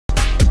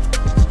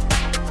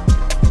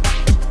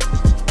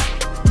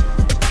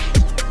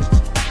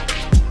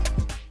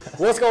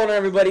What's going on,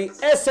 everybody?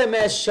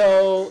 SMS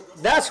Show.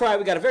 That's right,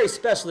 we got a very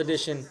special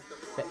edition,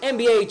 the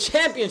NBA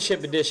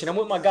Championship Edition. I'm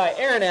with my guy,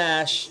 Aaron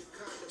Ash,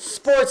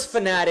 sports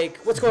fanatic.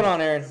 What's going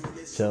on, Aaron?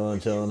 Chilling.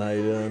 How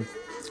you doing?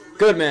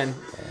 Good, man.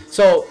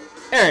 So,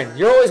 Aaron,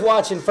 you're always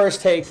watching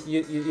First Take.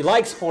 You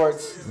like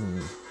sports.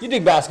 You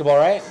dig basketball,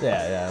 right?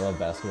 Yeah, I love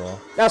basketball.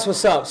 That's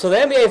what's up. So the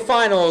NBA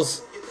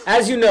Finals,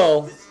 as you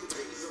know,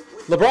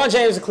 LeBron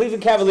James, the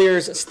Cleveland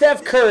Cavaliers,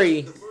 Steph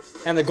Curry,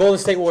 and the Golden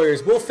State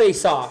Warriors will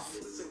face off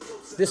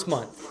this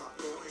month.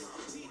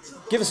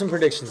 Give us some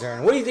predictions,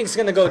 Aaron. What do you think is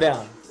going to go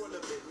down?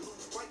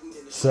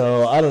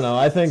 So, I don't know.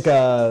 I think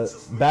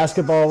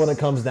basketball, when it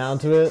comes down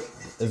to it,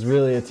 is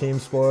really a team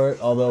sport.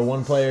 Although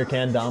one player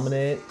can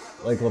dominate,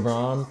 like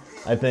LeBron.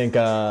 I think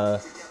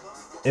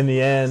in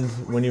the end,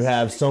 when you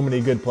have so many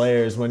good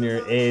players, when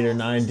you're 8 or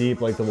 9 deep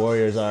like the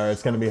Warriors are,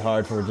 it's going to be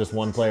hard for just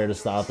one player to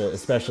stop it,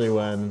 especially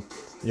when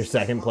your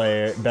second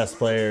player, best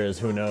player is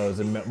who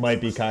knows. It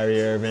might be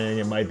Kyrie Irving,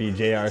 it might be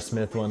J.R.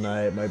 Smith one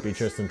night, it might be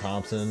Tristan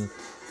Thompson.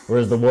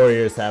 Whereas the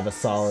Warriors have a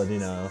solid,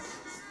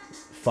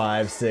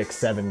 5, 6,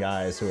 7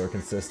 guys who are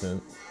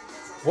consistent.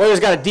 Warriors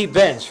got a deep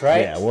bench,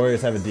 right? Yeah,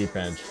 Warriors have a deep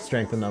bench.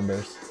 Strength in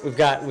numbers. We've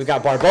got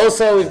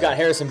Barbosa, we've got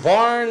Harrison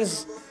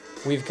Barnes,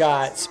 we've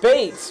got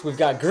Spates, we've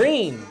got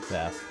Green.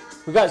 Yeah.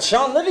 We've got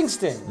Sean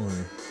Livingston,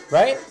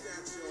 right?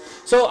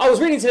 So I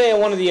was reading today on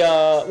one of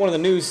the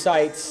news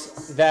sites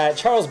that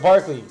Charles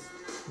Barkley,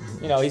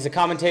 he's a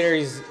commentator,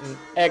 he's an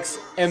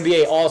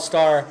ex-NBA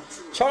All-Star.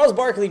 Charles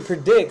Barkley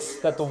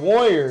predicts that the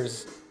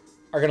Warriors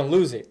are going to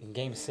lose it in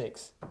Game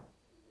 6.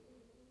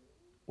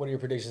 What are your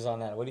predictions on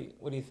that? What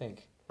do you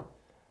think?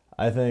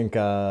 I think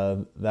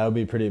that would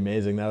be pretty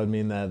amazing. That would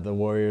mean that the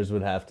Warriors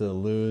would have to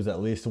lose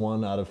at least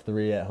 1 out of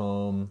 3 at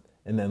home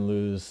and then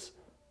lose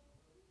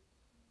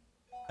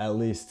at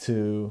least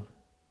 2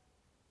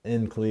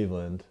 in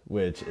Cleveland,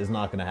 which is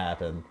not going to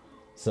happen.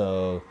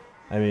 So,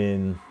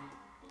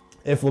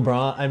 if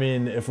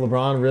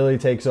LeBron really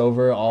takes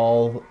over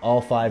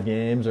all 5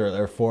 games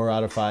or 4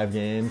 out of 5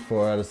 games,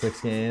 4 out of 6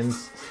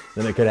 games,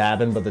 then it could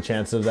happen, but the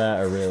chances of that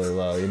are really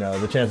low.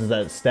 The chances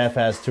that Steph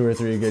has 2 or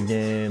 3 good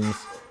games,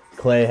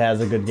 Clay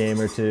has a good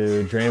game or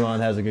 2, Draymond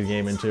has a good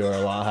game or 2 are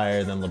a lot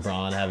higher than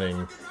LeBron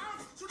having,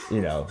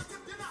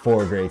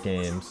 4 great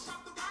games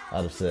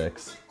out of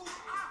 6.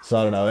 So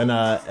I don't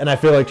know, and I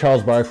feel like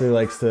Charles Barkley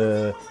likes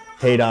to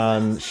hate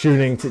on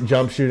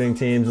jump shooting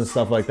teams and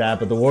stuff like that,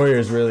 but the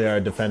Warriors really are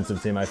a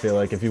defensive team. I feel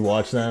like if you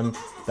watch them,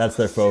 that's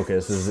their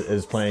focus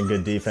is playing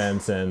good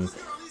defense, and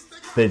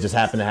they just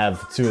happen to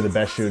have 2 of the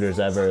best shooters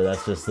ever.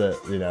 That's just Yeah,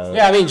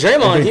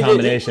 Draymond,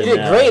 he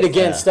did great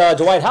against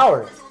Dwight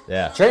Howard.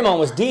 Yeah. Draymond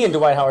was D in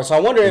Dwight Howard, so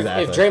I wonder if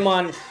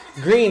Draymond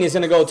Green is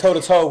going to go toe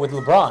to toe with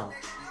LeBron.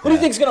 Who do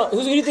you think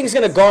is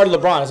going to guard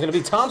LeBron? Is it going to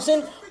be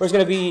Thompson or is it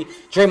going to be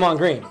Draymond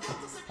Green?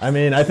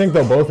 I think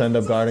they'll both end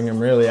up guarding him,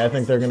 really. I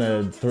think they're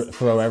going to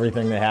throw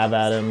everything they have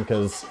at him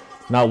because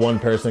not one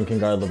person can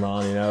guard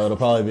LeBron, It'll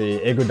probably be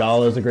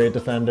Iguodala's a great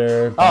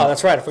defender. Oh,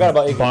 that's right. I forgot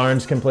about Iguodala.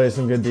 Barnes can play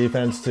some good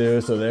defense, too.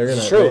 So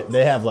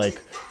they have,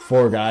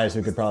 4 guys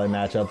who could probably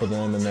match up with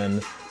him. And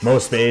then Mo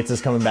Spates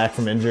is coming back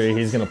from injury.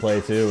 He's going to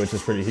play, too, which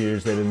is pretty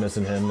huge. They've been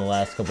missing him the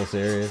last couple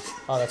series.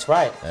 Oh, that's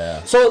right.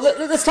 Yeah. So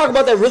let's talk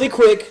about that really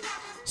quick.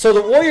 So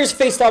the Warriors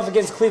faced off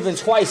against Cleveland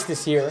twice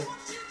this year.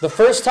 The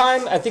first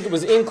time, I think it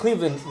was in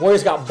Cleveland,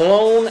 Warriors got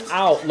blown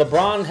out.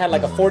 LeBron had a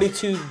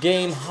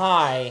 42-game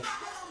high.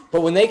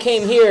 But when they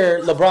came here,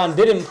 LeBron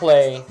didn't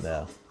play.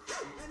 Yeah.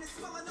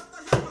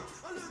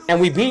 And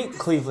we beat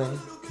Cleveland.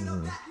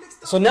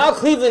 So now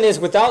Cleveland is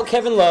without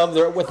Kevin Love.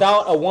 They're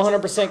without a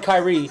 100%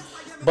 Kyrie,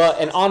 but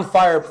an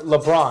on-fire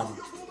LeBron.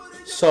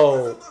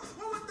 So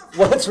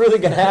what's really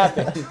going to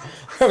happen?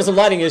 There were some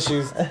lighting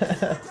issues.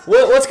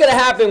 What's going to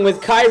happen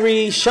with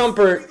Kyrie,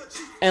 Shumpert,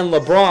 and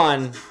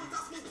LeBron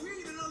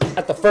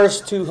at the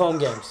first 2 home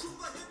games?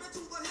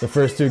 The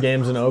first 2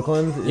 games in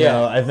Oakland?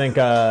 Yeah. I think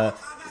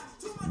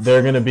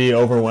they're going to be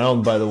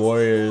overwhelmed by the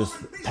Warriors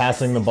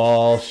passing the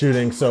ball,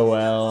 shooting so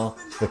well,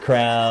 the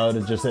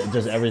crowd, just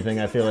everything.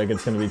 I feel like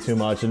it's going to be too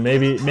much. And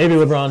maybe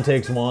LeBron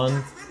takes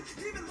 1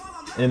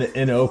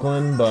 in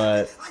Oakland,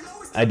 but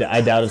I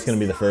doubt it's going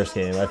to be the first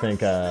game. I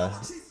think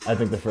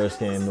the first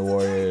game the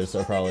Warriors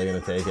are probably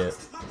going to take it.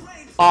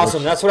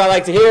 Awesome. That's what I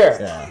like to hear.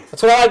 Yeah.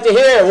 That's what I like to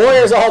hear.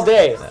 Warriors all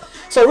day. Yeah.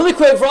 So really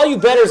quick, for all you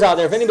bettors out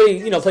there, if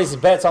anybody places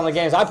bets on the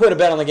games, I put a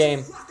bet on the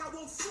game.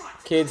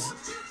 Kids,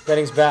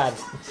 betting's bad.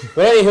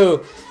 But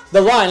anywho,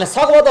 the line. Let's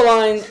talk about the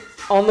line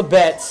on the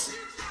bets.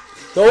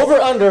 The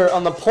over/under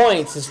on the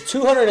points is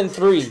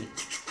 203,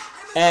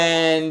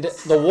 and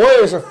the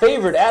Warriors are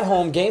favored at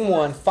home. Game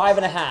 1,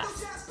 5.5.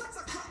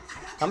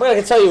 I'm not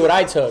gonna tell you what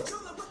I took.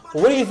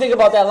 But what do you think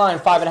about that line,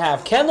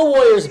 5.5? Can the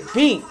Warriors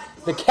beat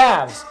the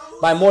Cavs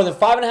by more than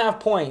 5.5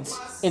 points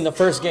in the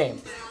first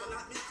game?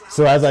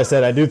 So as I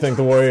said, I do think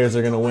the Warriors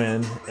are going to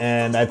win,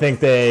 and I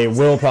think they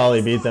will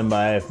probably beat them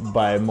by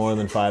more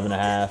than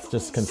 5.5,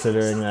 just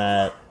considering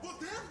that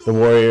the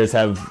Warriors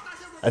have,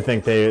 I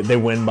think they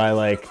win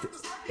by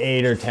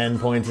 8 or 10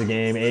 points a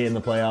game, 8 in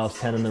the playoffs,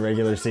 10 in the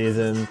regular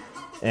season,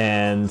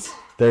 and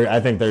I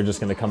think they're just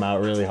going to come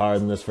out really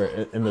hard in this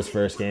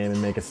first game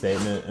and make a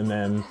statement, and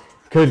then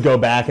could go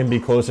back and be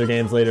closer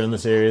games later in the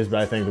series. But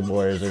I think the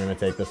Warriors are going to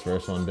take this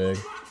first one big.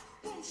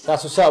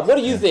 That's what's up. What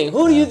do you think?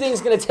 Who do you think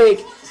is going to take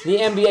the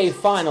NBA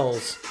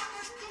Finals?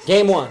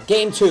 Game 1,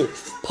 Game 2.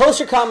 Post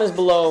your comments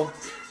below,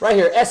 right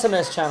here,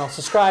 SMS channel.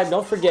 Subscribe,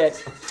 don't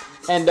forget.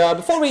 And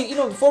before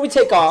we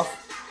take off,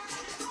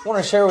 I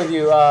want to share with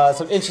you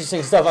some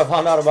interesting stuff I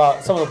found out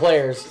about some of the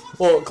players.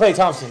 Well, Klay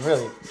Thompson,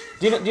 really.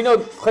 Do you know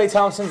Klay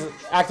Thompson's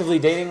actively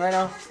dating right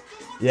now?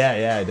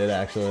 Yeah, I did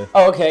actually.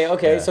 Oh, okay.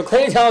 Yeah. So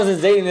Klay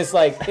Thompson's dating this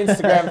like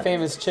Instagram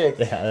famous chick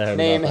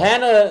named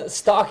Hannah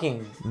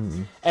Stocking.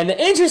 Mm-hmm. And the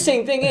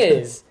interesting thing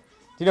is,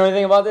 do you know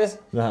anything about this?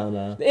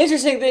 No. The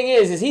interesting thing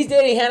is he's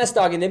dating Hannah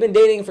Stocking. They've been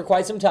dating for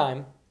quite some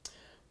time.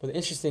 But the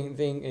interesting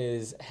thing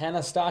is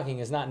Hannah Stocking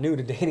is not new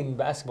to dating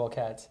basketball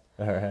cats.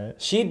 All right.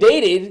 She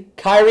dated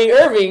Kyrie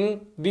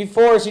Irving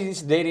before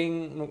she's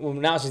dating. Well,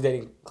 now she's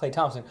dating Klay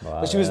Thompson. Wow,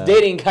 but she was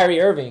dating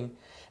Kyrie Irving,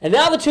 and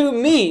now the two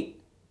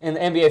meet in the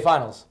NBA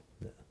Finals.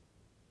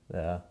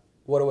 Yeah.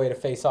 What a way to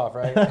face off,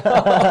 right?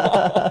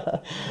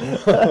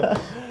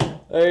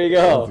 There you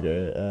go. That's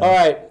good. All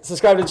right,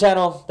 subscribe to the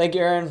channel. Thank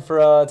you, Aaron,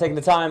 for taking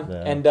the time,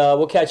 Yeah. and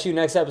we'll catch you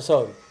next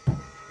episode.